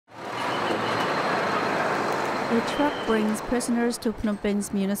A truck brings prisoners to Phnom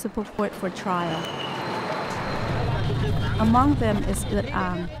Penh's municipal court for trial. Among them is Oeuth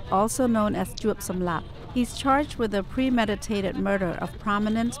Aung, also known as Juop Samlap. He's charged with the premeditated murder of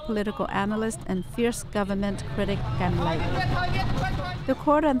prominent political analyst and fierce government critic Kem Ley. The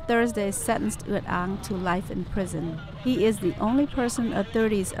court on Thursday sentenced Oeuth Aung to life in prison. He is the only person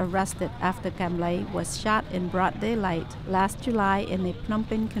authorities arrested after Kem Ley was shot in broad daylight last July in a Phnom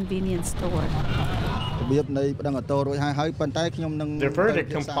Penh convenience store. The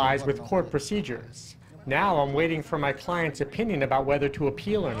verdict complies with court procedures. Now I'm waiting for my client's opinion about whether to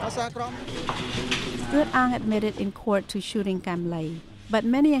appeal or not. Oeuth Aung admitted in court to shooting Kem Ley, but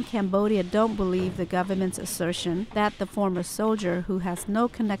many in Cambodia don't believe the government's assertion that the former soldier who has no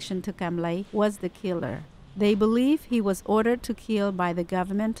connection to Kem Ley was the killer. They believe he was ordered to kill by the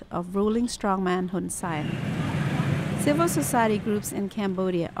government of ruling strongman Hun Sen. Civil society groups in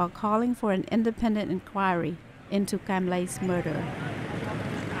Cambodia are calling for an independent inquiry into Kem Ley's murder.